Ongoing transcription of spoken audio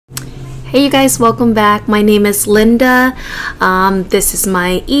Hey you guys, welcome back. My name is Linda. This is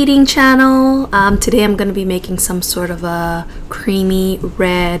my eating channel. Today I'm going to be making some sort of a creamy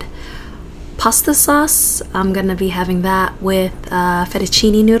red pasta sauce. I'm going to be having that with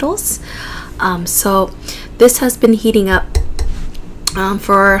fettuccine noodles. So this has been heating up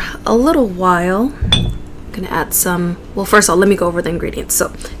for a little while. I'm going to add some, well first of all let me go over the ingredients.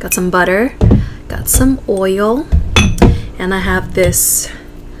 So got some butter, got some oil, and I have this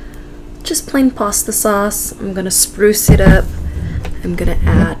just plain pasta sauce. I'm gonna spruce it up. I'm gonna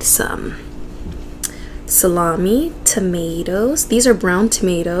add some salami, tomatoes. These are brown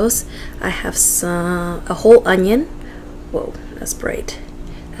tomatoes. I have a whole onion. Whoa, that's bright.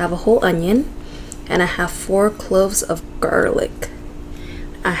 I have a whole onion, and I have 4 cloves of garlic.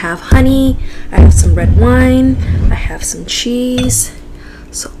 I have honey. I have some red wine. I have some cheese.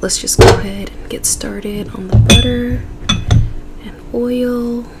 So let's just go ahead and get started on the butter and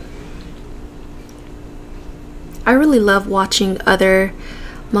oil. I really love watching other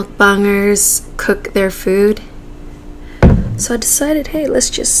mukbangers cook their food, so I decided, hey,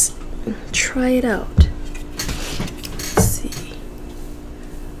 let's just try it out. Let's see,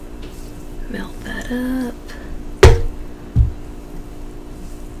 melt that up.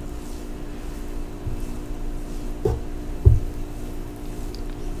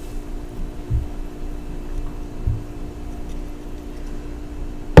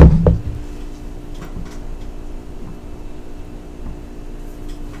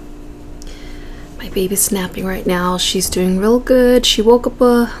 My baby's napping right now. She's doing real good. She woke up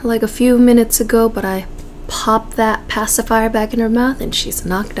like a few minutes ago, but I popped that pacifier back in her mouth and she's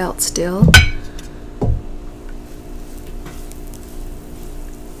knocked out still.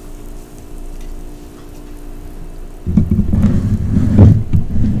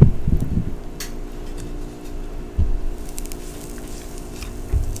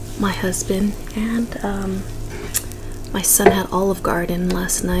 My husband and my son had Olive Garden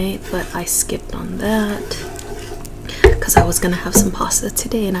last night, but I skipped on that because I was gonna have some pasta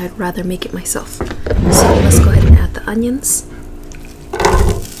today and I'd rather make it myself. So let's go ahead and add the onions. I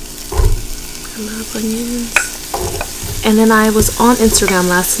love onions. And then I was on Instagram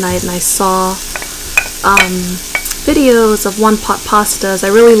last night and I saw videos of one pot pastas. I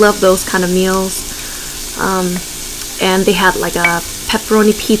really love those kind of meals. And they had like a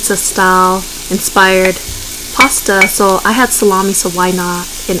pepperoni pizza style inspired pasta, so I had salami, so why not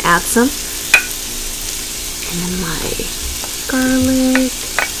and add some. And then my garlic,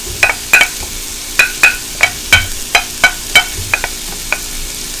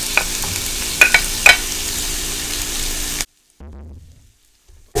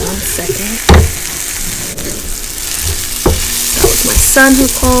 one second. That was my son who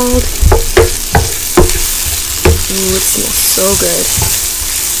called. Ooh, it smells so good.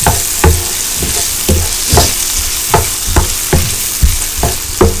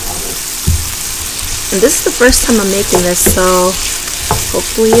 And this is the first time I'm making this, so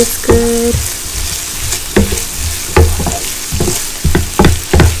hopefully it's good.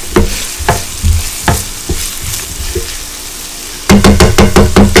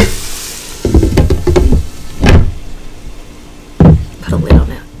 Put a lid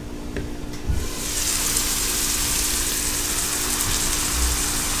on it.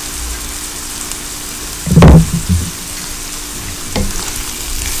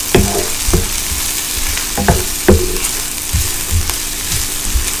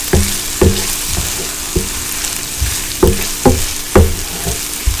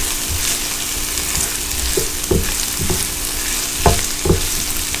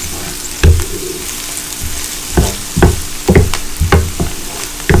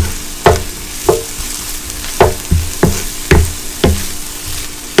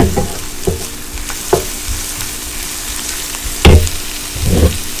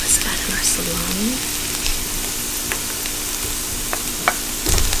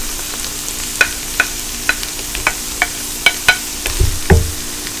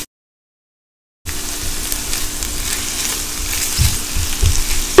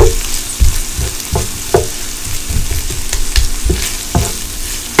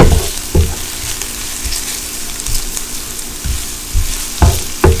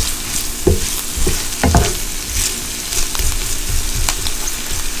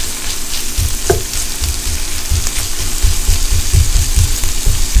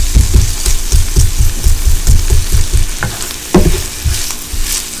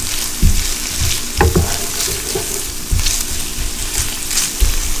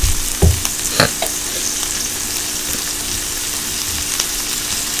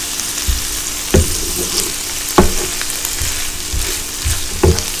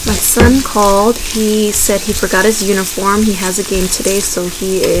 son called. He said he forgot his uniform. He has a game today, so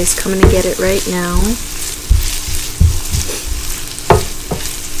he is coming to get it right now.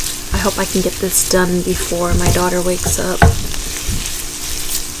 I hope I can get this done before my daughter wakes up.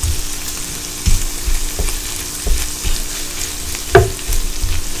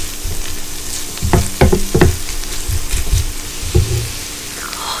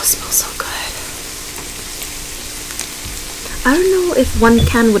 Oh, it smells so good. I don't know if one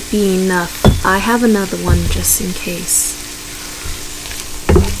can would be enough. I have another one just in case.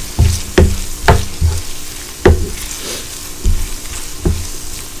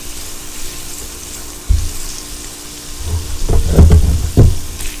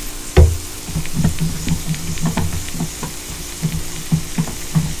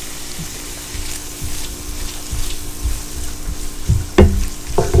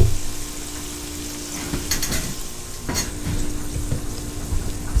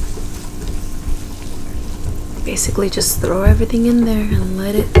 Basically just throw everything in there and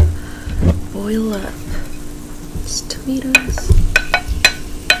let it boil up. Just tomatoes.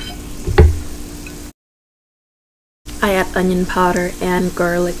 I add onion powder and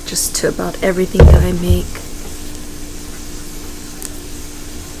garlic just to about everything that I make.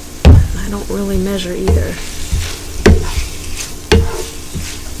 I don't really measure either.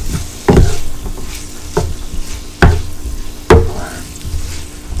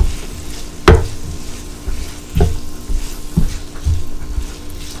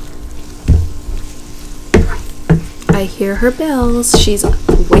 I hear her bells. She's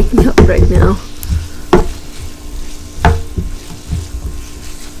waking up right now.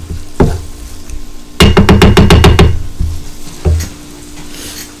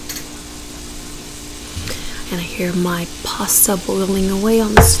 And I hear my pasta boiling away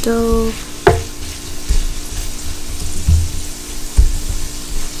on the stove.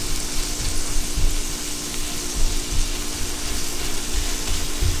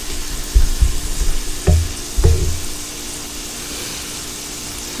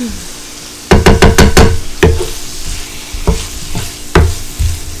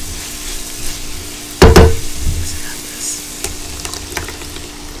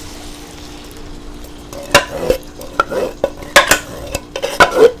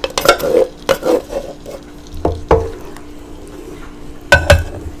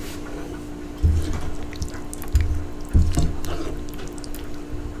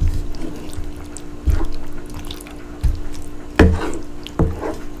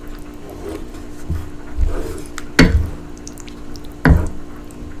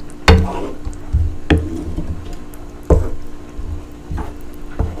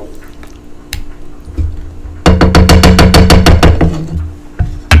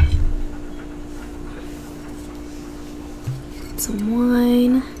 Some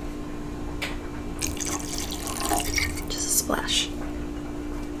wine, just a splash.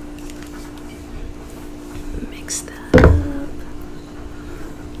 Mix that up.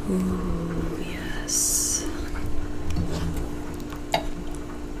 Ooh, yes.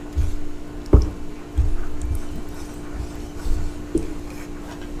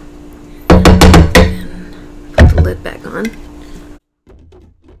 And put the lid back on.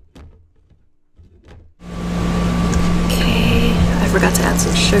 Forgot to add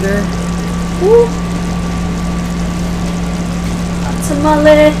some sugar. Woo. Hot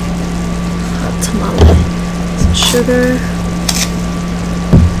tamale. Hot tamale. Some sugar.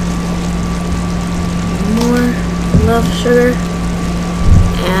 More. Love sugar.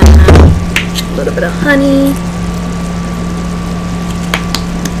 And a little bit of honey.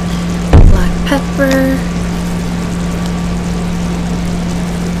 Black pepper.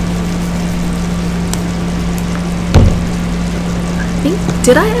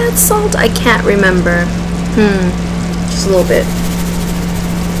 Did I add salt? I can't remember. Just a little bit.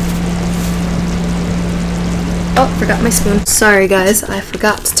 Oh, forgot my spoon. Sorry guys, I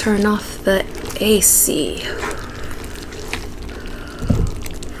forgot to turn off the AC.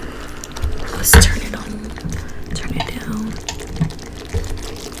 Let's turn it on. Turn it down.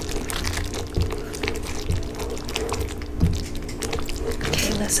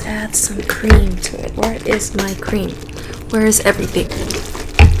 Okay, let's add some cream to it. Where is my cream? Where is everything?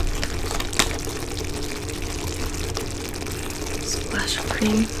 Splash of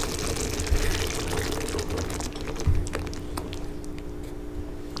cream.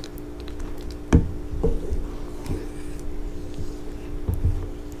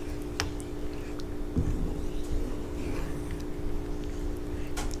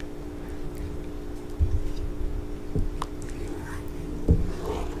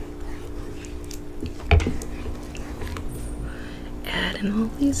 Add And all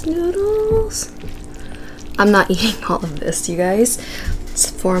these noodles. I'm not eating all of this, you guys. It's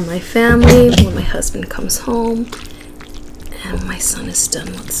for my family when my husband comes home and my son is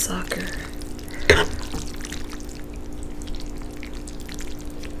done with soccer.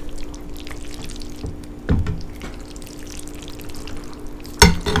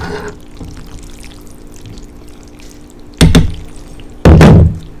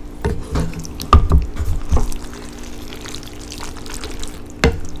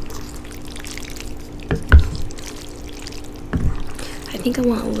 I think I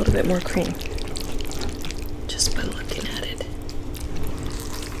want a little bit more cream, just by looking at it.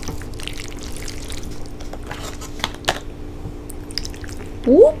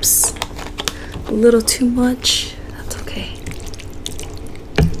 Whoops! A little too much. That's okay.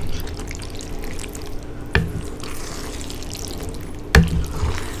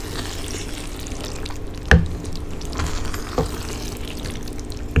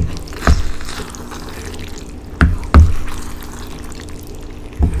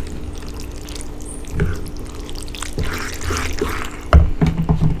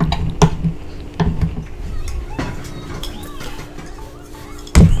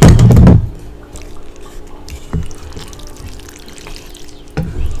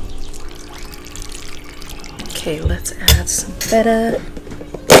 Okay, let's add some feta.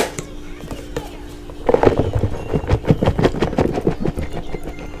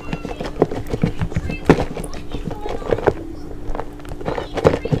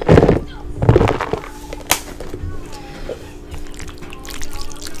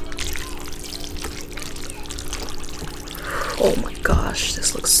 Oh my gosh,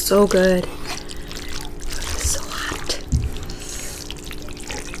 this looks so good. It's so hot.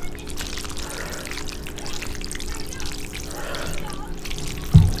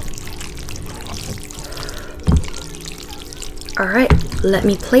 All right, let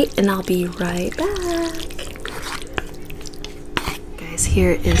me plate and I'll be right back. Guys,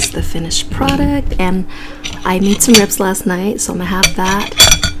 here is the finished product, and I made some ribs last night, so I'm gonna have that.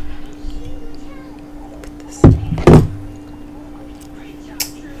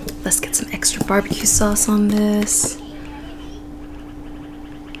 Let's get some extra barbecue sauce on this.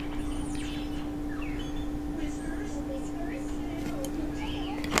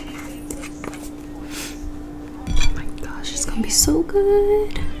 Oh my gosh, it's gonna be so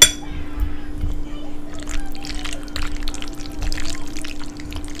good.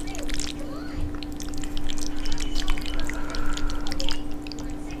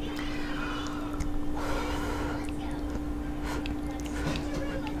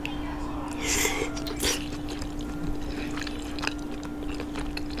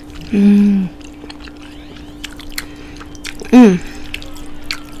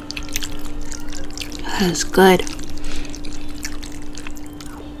 That's good.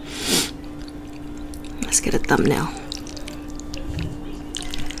 Let's get a thumbnail.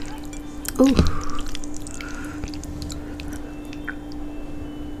 Ooh.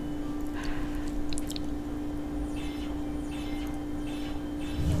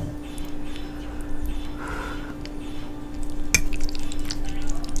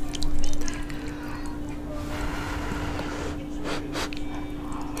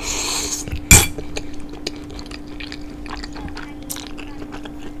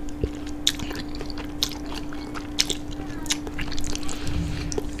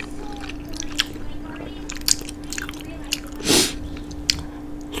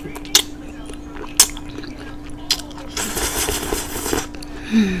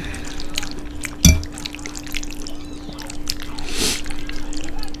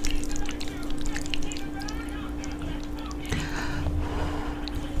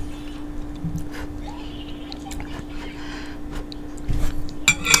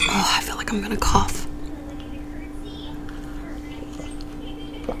 Oh, I feel like I'm gonna cough.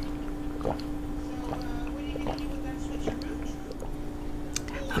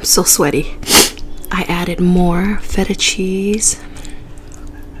 I'm so sweaty. I added more feta cheese.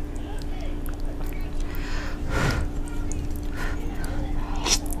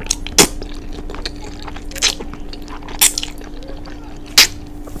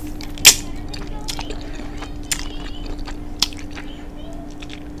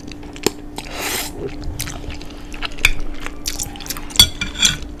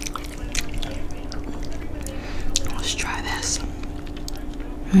 Let's try this.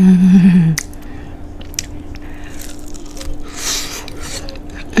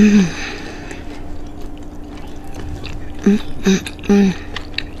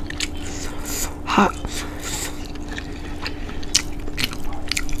 Hot.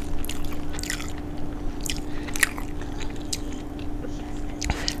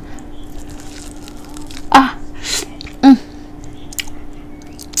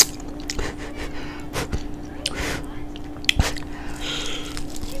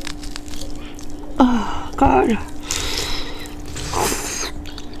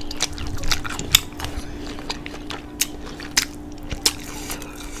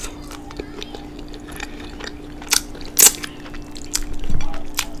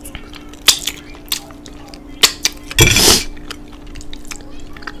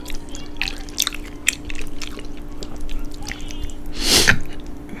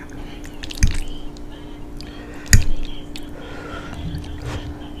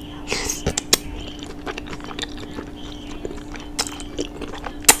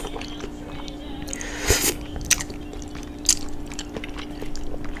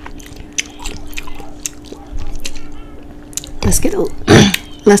 let's get a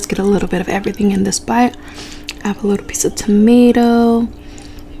let's get a little bit of everything in this bite. I have a little piece of tomato,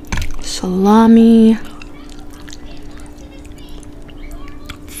 salami,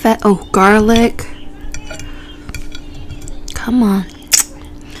 garlic. Come on,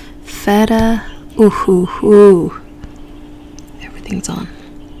 feta. Ooh. Everything's on.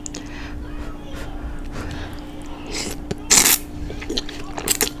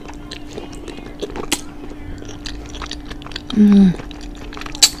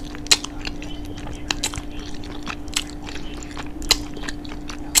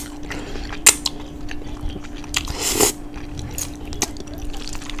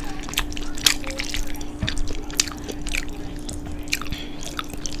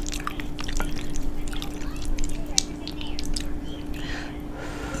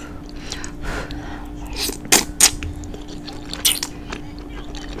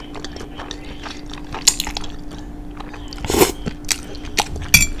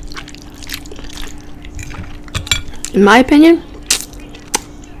 In my opinion,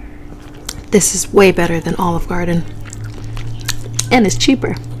 this is way better than Olive Garden, and it's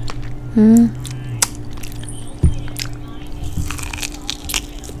cheaper.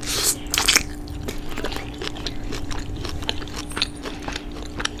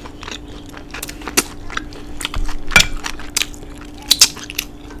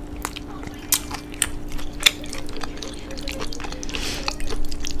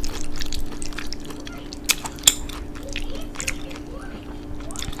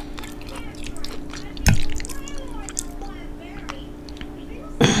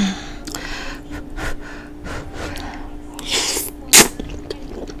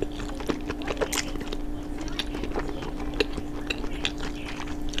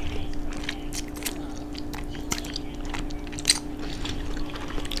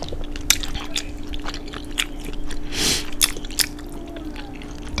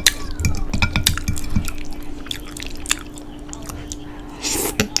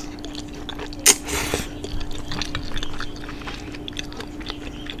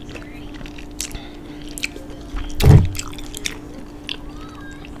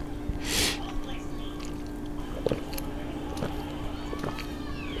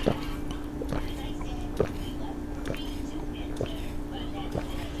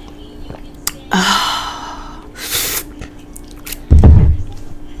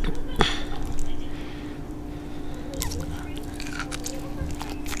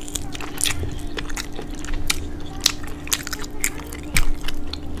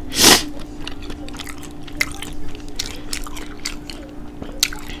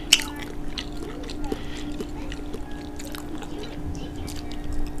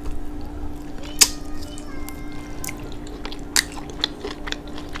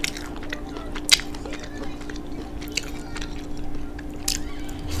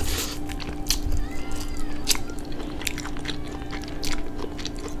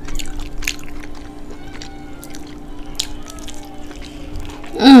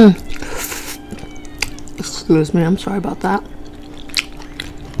 Excuse me, I'm sorry about that.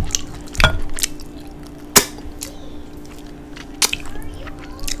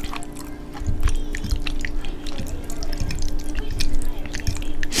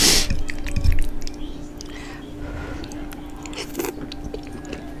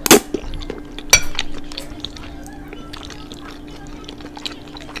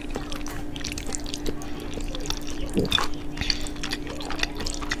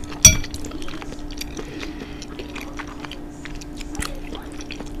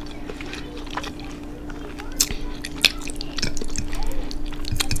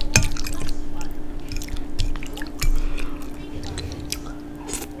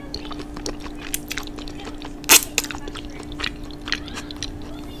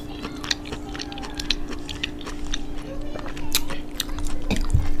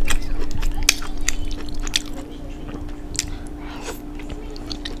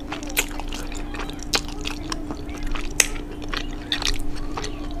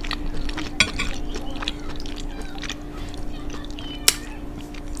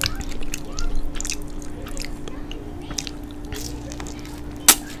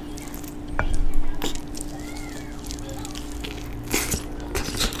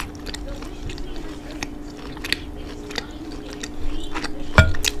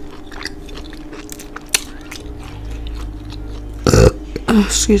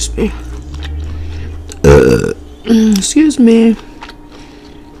 Excuse me. Excuse me.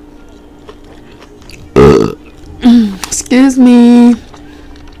 Excuse me.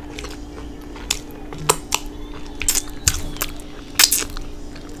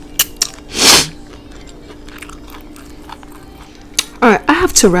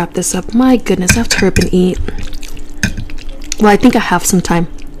 to wrap this up. My goodness, I have to hurry up and eat. Well, I think I have some time.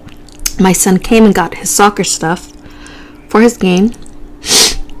 My son came and got his soccer stuff for his game,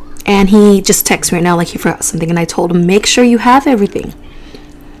 and he just texted me right now like he forgot something, and I told him, make sure you have everything.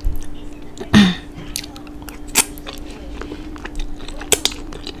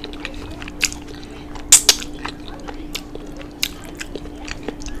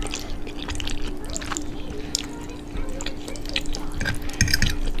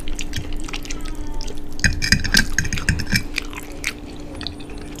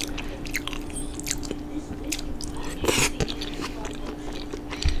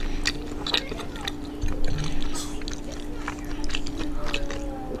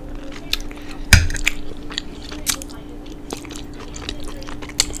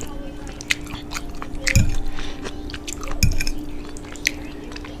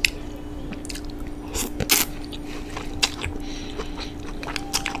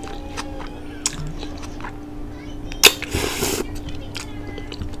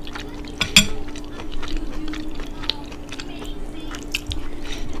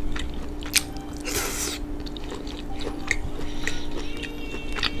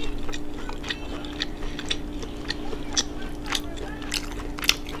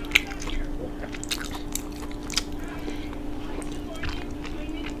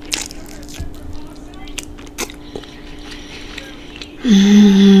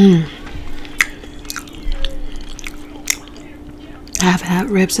 I haven't had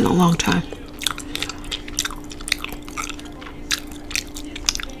ribs in a long time.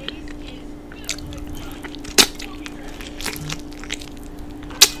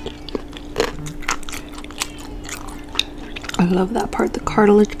 I love that part, the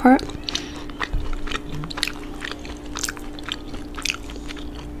cartilage part.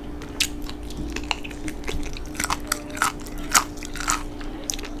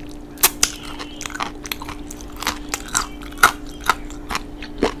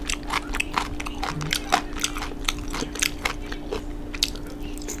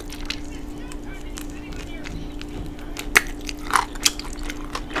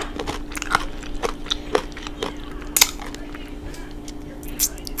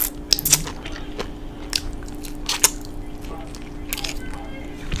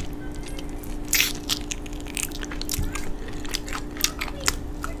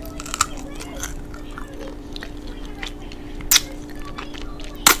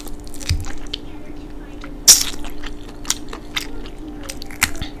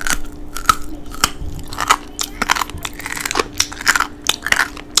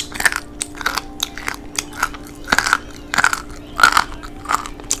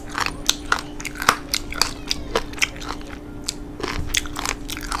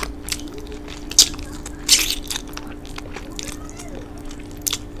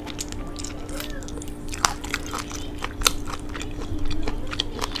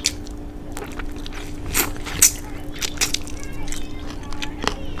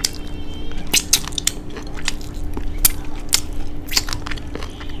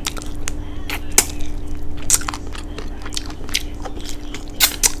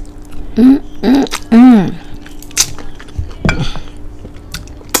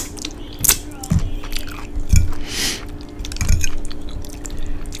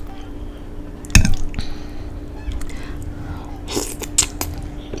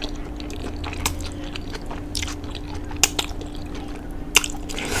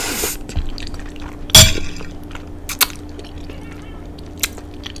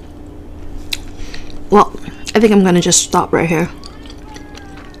 Well, I think I'm gonna just stop right here.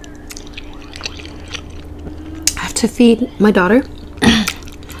 I have to feed my daughter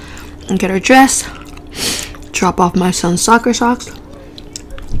and get her dressed, drop off my son's soccer socks.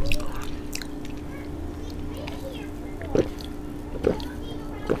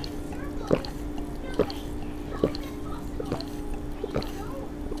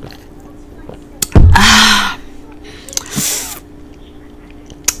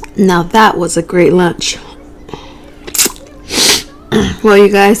 Now that was a great lunch. Well, you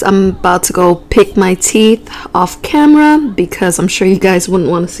guys, I'm about to go pick my teeth off camera because I'm sure you guys wouldn't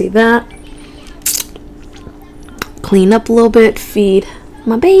want to see that. Clean up a little bit, feed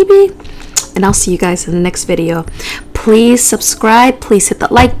my baby, and I'll see you guys in the next video. Please subscribe, please hit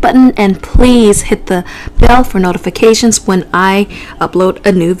the like button, and please hit the bell for notifications when I upload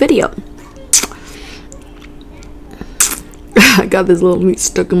a new video. I got this little meat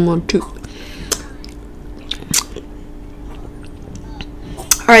stuck in my tooth.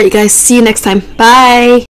 Alright, you guys, see you next time. Bye.